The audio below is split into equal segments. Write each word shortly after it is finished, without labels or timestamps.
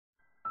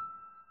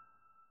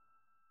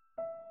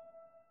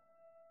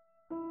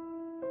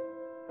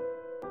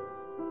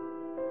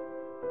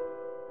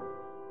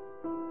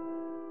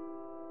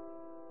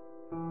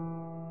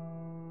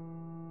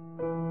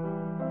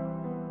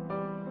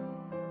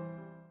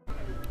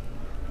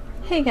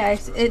Hey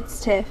guys,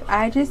 it's Tiff.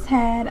 I just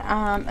had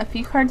a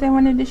few cards I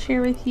wanted to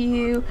share with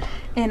you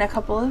and a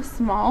couple of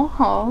small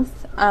hauls.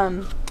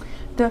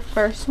 The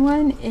first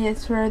one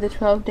is for the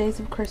 12 Days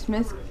of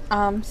Christmas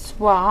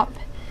swap.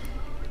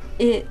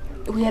 We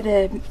had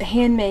to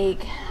hand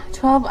make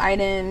 12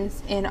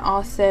 items and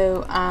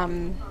also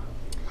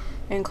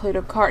include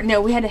a card.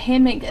 No, we had to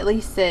hand make at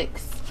least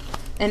 6,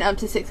 and up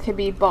to 6 could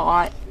be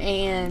bought,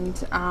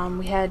 and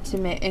we had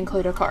to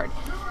include a card.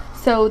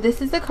 So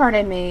this is the card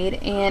I made,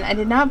 and I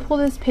did not pull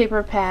this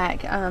paper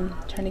pack.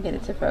 Trying to get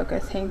it to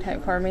focus. Hang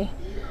tight for me.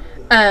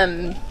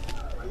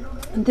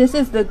 This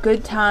is the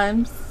Good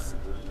Times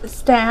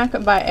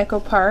stack by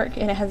Echo Park,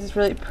 and it has this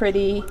really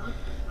pretty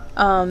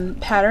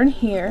pattern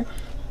here.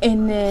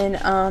 And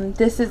then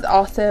this is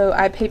also,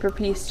 I paper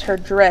pieced her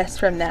dress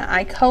from that.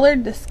 I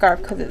colored the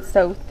scarf because it's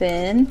so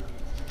thin.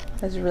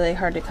 It was really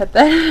hard to cut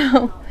that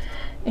out.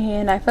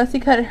 And I fussy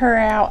cut her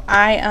out.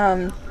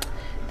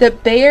 The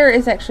bear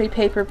is actually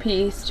paper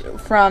pieced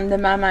from the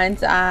My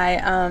Mind's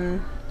Eye,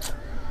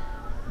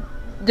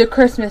 the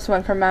Christmas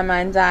one from My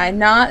Mind's Eye,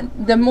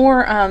 not the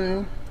more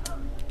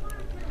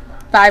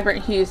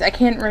vibrant hues. I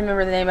can't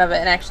remember the name of it,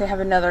 and I actually have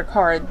another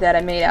card that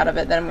I made out of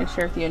it that I'm going to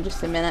share with you in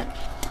just a minute.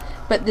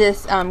 But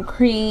this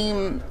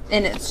cream,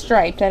 and it's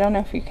striped. I don't know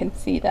if you can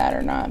see that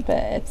or not, but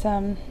it's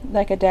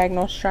like a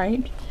diagonal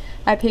striped.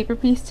 I paper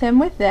pieced him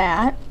with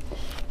that.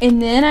 And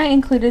then I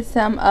included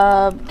some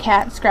of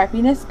Cat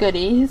Scrappiness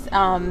goodies.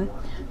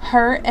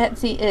 Her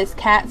Etsy is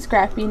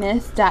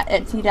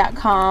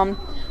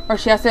catscrappiness.etsy.com, or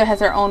she also has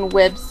her own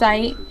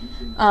website,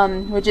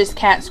 which is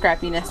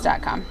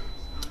catscrappiness.com.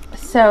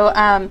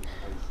 So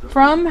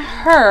from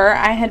her,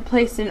 I had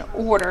placed an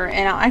order,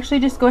 and I'll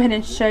actually just go ahead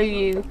and show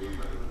you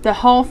the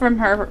haul from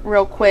her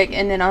real quick,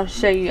 and then I'll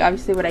show you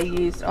obviously what I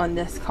used on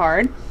this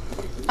card.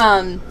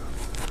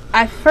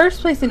 I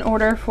first placed an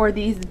order for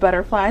these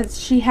butterflies.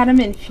 She had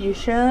them in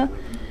fuchsia,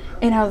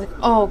 and I was like,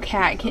 oh,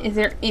 Kat, is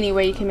there any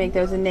way you can make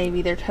those in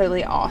navy? They're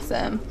totally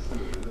awesome.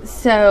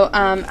 So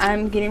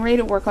I'm getting ready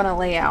to work on a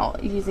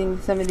layout using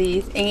some of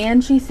these,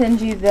 and she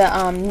sends you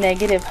the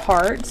negative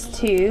hearts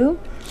too.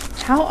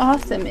 How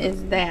awesome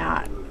is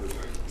that?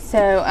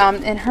 So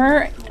and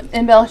her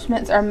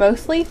embellishments are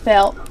mostly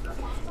felt,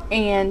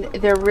 and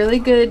they're really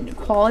good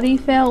quality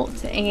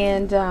felt,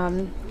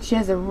 and she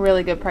has a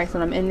really good price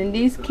on them. And then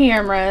these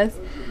cameras,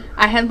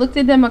 I had looked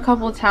at them a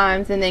couple of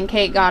times, and then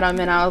Kate got them,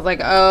 and I was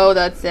like, oh,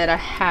 that's it, I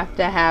have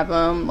to have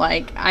them.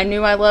 Like, I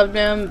knew I loved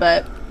them,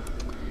 but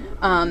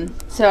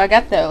so I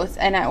got those,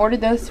 and I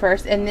ordered those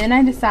first, and then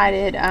I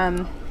decided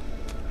I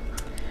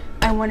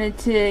wanted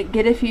to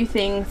get a few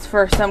things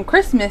for some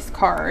Christmas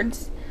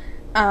cards,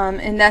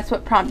 and that's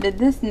what prompted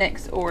this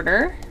next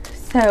order.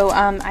 So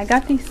I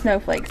got these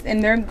snowflakes,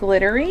 and they're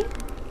glittery.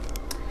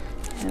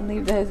 And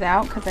leave those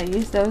out because I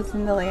used those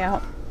in the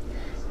layout.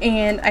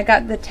 And I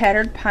got the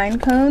tattered pine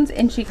cones,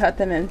 and she cut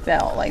them in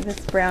felt, like this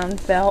brown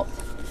felt.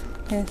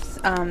 It's,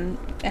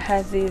 it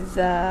has these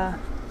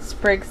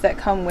sprigs that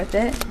come with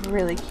it.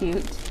 Really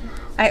cute.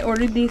 I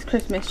ordered these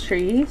Christmas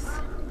trees.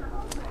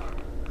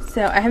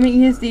 So I haven't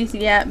used these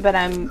yet, but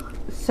I'm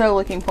so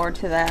looking forward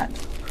to that.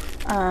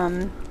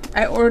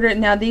 I ordered,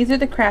 now these are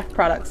the craft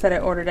products that I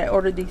ordered. I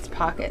ordered these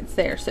pockets.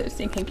 They are so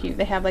stinking cute.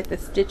 They have like the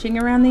stitching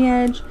around the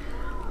edge.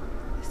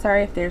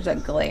 Sorry if there's a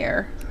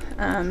glare,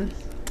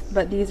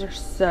 but these are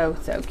so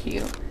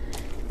cute.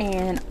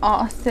 And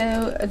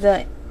also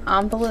the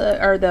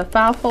envelope, or the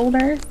file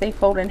folders, they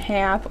fold in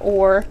half,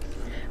 or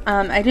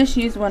I just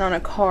used one on a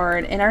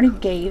card and I already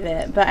gave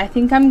it, but I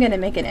think I'm gonna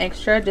make an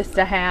extra just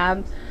to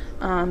have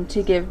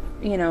to give,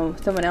 you know,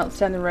 someone else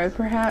down the road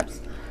perhaps.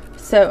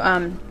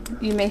 So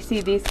you may see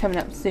these coming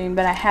up soon,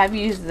 but I have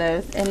used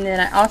those. And then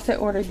I also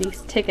ordered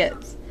these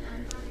tickets,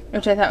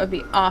 which I thought would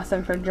be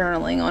awesome for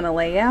journaling on a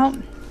layout.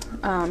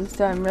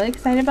 So I'm really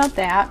excited about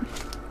that.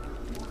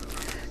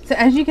 So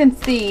as you can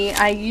see,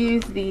 I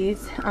used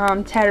these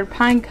tattered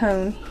pine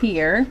cone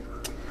here,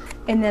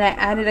 and then I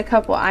added a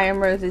couple I Am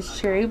Roses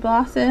cherry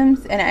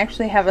blossoms, and I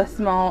actually have a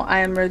small I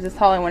Am Roses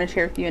haul I want to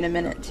share with you in a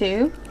minute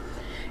too.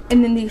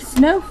 And then these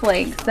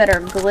snowflakes that are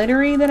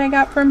glittery that I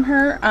got from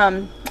her.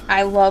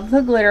 I love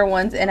the glitter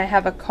ones, and I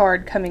have a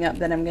card coming up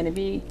that I'm going to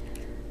be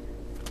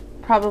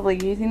probably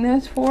using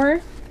those for.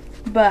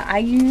 But I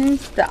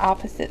used the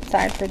opposite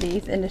side for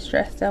these and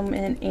distressed them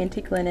in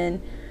antique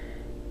linen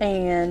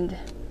and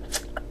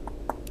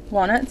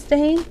walnut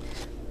stain,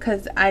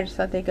 because I just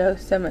thought they go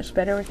so much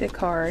better with the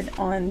card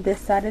on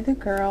this side of the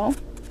girl.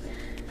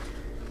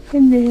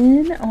 And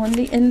then on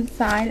the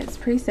inside, it's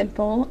pretty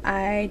simple.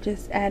 I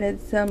just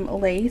added some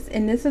lace,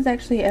 and this is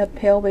actually a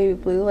pale baby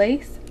blue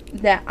lace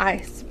that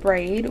I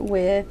sprayed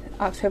with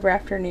October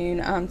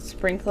Afternoon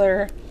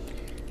sprinkler.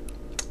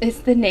 It's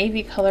the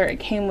navy color. It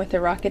came with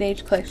the Rocket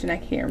Age collection. I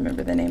can't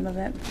remember the name of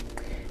it.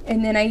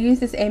 And then I use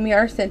this Amy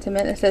R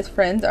sentiment that says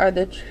friends are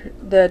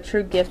the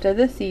true gift of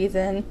the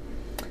season.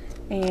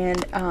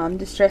 And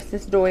distress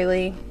this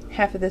doily,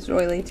 half of this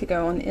doily to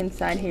go on the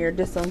inside here,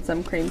 just on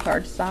some cream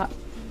cardstock.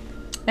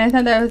 And I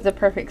thought that was the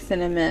perfect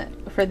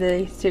sentiment for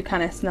these two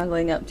kind of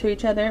snuggling up to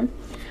each other.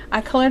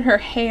 I colored her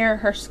hair,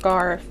 her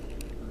scarf,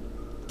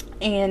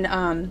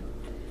 and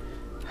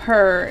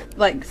her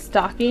like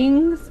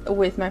stockings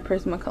with my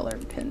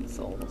Prismacolor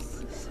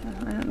pencils. So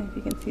I don't know if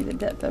you can see the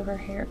depth of her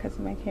hair because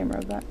of my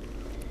camera, but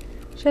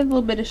she has a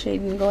little bit of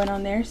shading going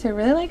on there, so I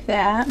really like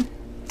that.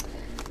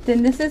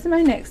 Then this is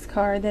my next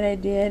card that I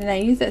did, and I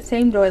used that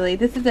same doily.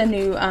 This is a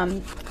new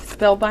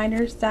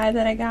Spellbinders die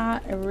that I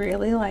got. I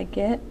really like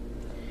it.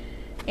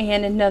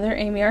 And another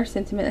Amy R.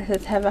 sentiment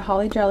that says, "Have a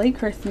holly jolly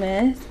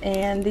Christmas."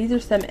 And these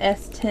are some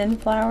S10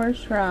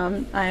 flowers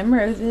from I Am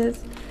Roses.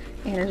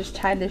 And I just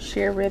tied this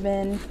sheer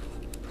ribbon.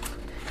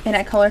 And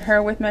I colored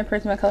her with my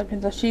Prismacolor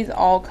pencil. She's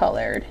all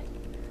colored.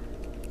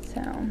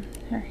 So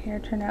her hair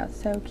turned out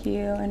so cute,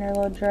 and her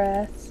little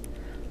dress.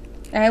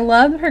 And I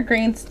love her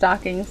green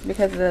stockings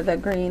because of the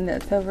green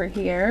that's over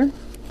here.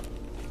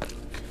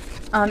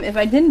 If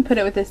I didn't put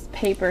it with this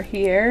paper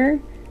here,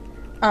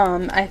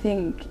 I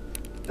think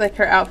like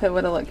her outfit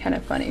would have looked kind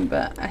of funny,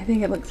 but I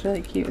think it looks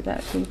really cute with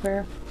that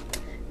paper.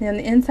 And on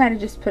the inside I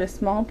just put a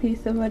small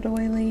piece of a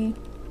doily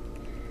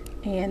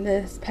and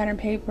this pattern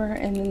paper,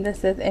 and then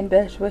this is "And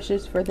Best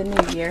Wishes for the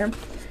New Year."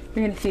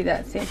 You're going to see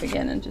that stamp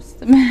again in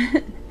just a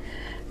minute.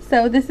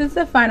 So this is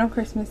the final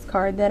Christmas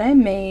card that I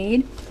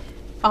made.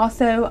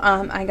 Also,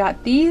 I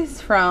got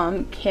these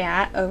from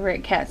Kat over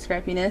at Kat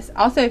Scrappiness.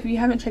 Also, if you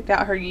haven't checked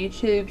out her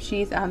YouTube,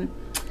 she's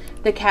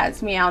the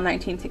Cat's Meow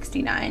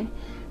 1969.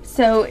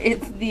 So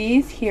it's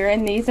these here,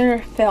 and these are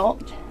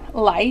felt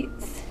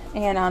lights,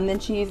 and then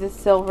she uses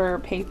silver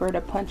paper to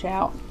punch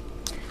out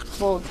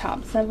little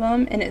tops of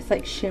them, and it's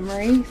like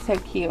shimmery, so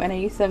cute. And I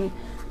use some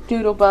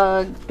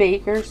Doodlebug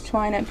Baker's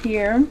twine up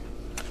here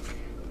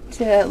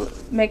to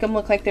make them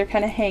look like they're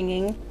kind of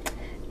hanging.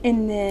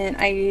 And then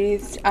I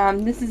used,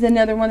 this is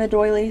another one of the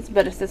doilies,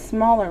 but it's a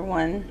smaller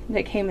one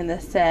that came in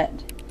this set.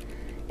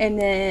 And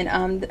then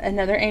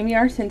another Amy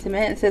R.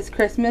 sentiment. It says,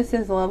 "Christmas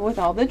is love with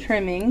all the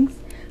trimmings,"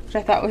 which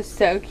I thought was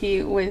so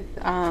cute with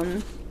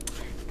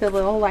the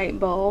little light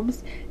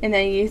bulbs. And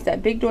then I used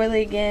that big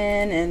doily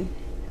again and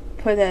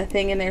put a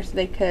thing in there so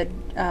they could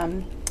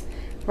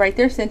write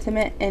their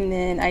sentiment. And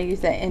then I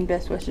used that "And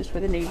Best Wishes for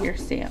the New Year"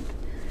 stamp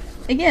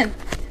again.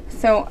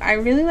 So I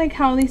really like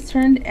how these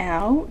turned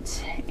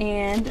out.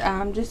 And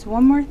just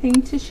one more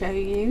thing to show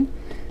you.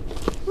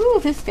 Ooh,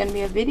 this is going to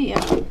be a video.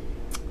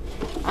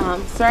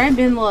 Sorry I've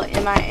been a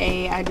little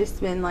MIA. I just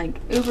been like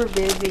uber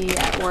busy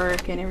at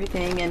work and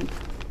everything. And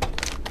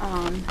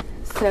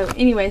so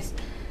anyways,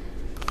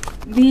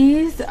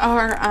 these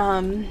are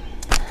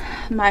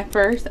my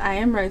first I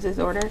Am Roses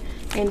order.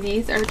 And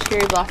these are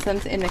cherry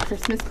blossoms in the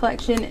Christmas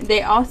collection.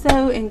 They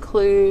also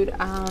include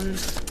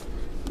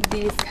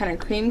these kind of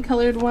cream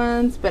colored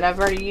ones, but I've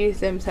already used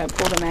them, so I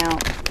pulled them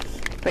out.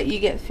 But you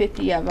get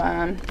 50 of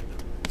them.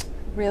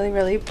 Really,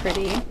 really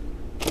pretty.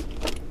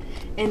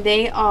 And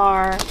they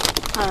are,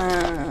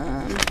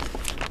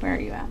 where are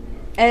you at?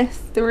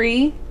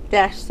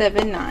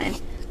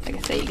 S3-79. Like I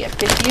say, you get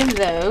 50 of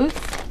those.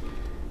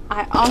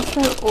 I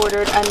also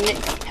ordered a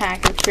mixed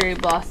pack of cherry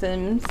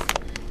blossoms,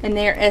 and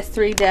they are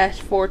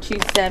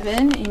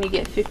S3-427, and you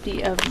get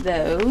 50 of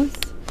those.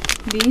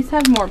 These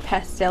have more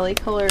pastel-y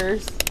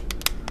colors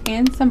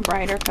and some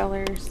brighter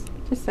colors,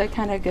 just a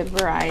kind of good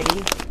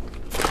variety.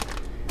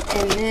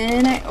 And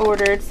then I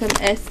ordered some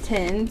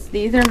S10s.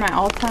 These are my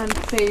all-time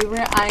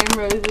favorite I Am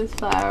Roses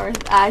flowers.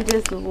 I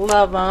just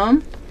love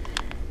them.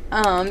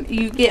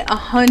 You get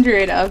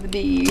 100 of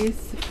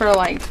these for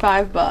like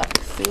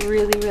 $5.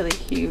 Really, really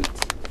cute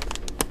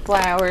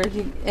flowers.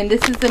 And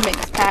this is the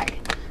mixed pack.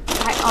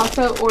 I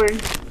also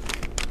ordered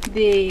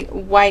the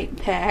white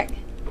pack.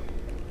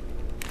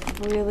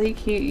 Really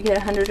cute. You get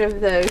 100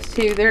 of those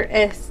too. They're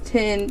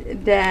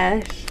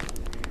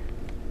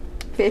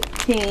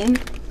S10-15.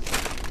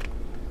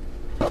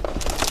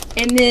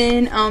 And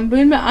then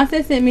Boonba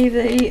also sent me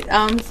the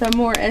some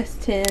more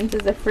S10s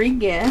as a free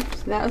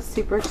gift. That was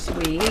super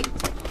sweet.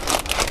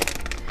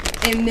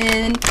 And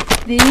then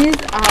these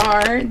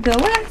are the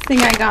last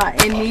thing I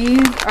got, and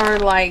these are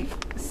like,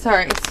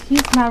 sorry,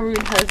 excuse my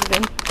rude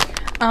husband,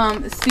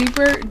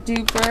 super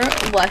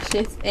duper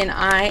luscious, and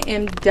I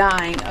am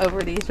dying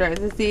over these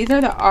roses. These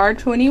are the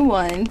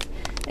R21s,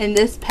 and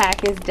this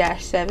pack is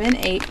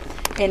 -78,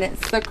 and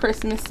it's the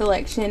Christmas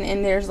selection,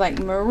 and there's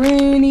like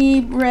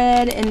maroony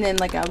red, and then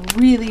like a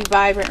really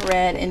vibrant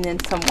red, and then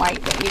some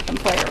white that you can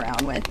play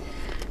around with.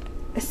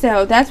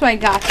 So that's why I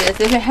got this.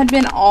 If it had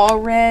been all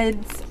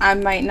reds, I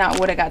might not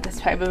would have got this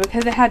pack, but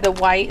because it had the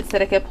whites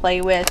that I could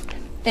play with,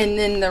 and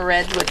then the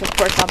reds, which of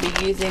course I'll be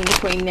using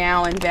between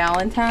now and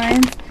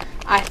Valentine's,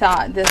 I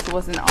thought this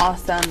was an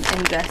awesome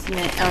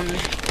investment.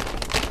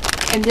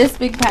 And this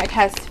big pack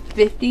has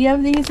 50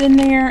 of these in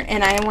there,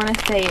 and I want to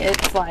say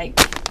it's like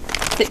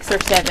 $6 or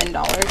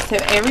 $7. So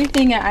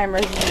everything at I Am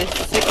Roses is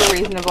super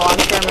reasonable. I'm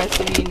sure most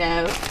of you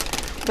know.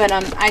 But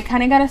I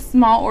kind of got a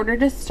small order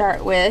to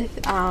start with,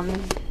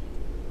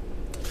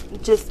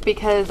 just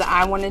because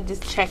I wanted to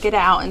check it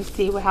out and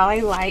see how I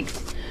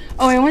liked.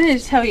 Oh, I wanted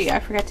to tell you,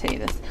 I forgot to tell you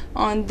this.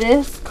 On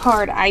this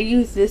card, I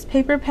use this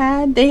paper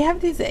pad. They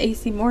have these at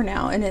AC Moore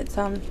now, and it's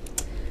some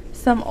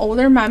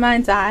older My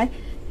Mind's Eye.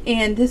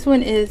 And this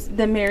one is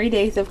the Merry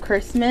Days of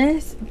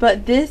Christmas,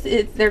 but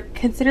they're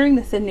considering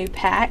this a new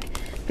pack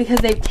because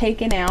they've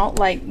taken out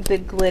like the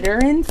glitter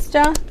and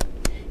stuff,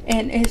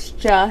 and it's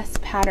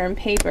just pattern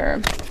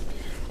paper.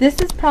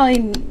 This is probably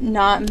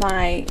not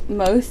my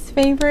most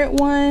favorite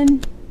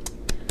one,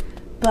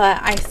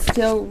 but I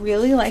still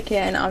really like it,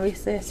 and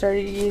obviously I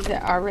started to use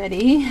it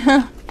already.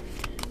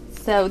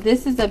 So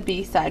this is a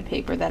B-side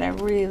paper that I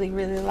really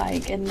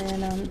like, and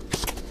then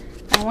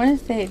I want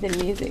to say the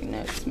music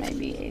notes might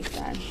be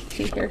A-side.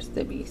 See, here's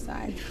the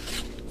B-side.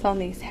 It's on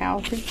these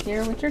houses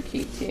here, which are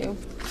cute too.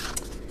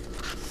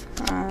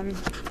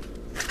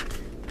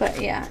 But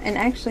yeah, and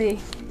actually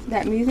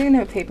that music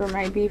note paper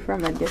might be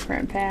from a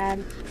different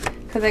pad,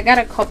 because I got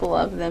a couple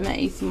of them at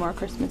AC Moore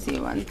Christmassy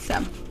ones.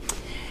 So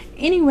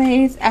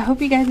anyways, I hope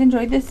you guys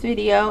enjoyed this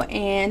video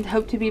and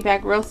hope to be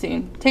back real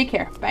soon. Take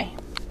care. Bye.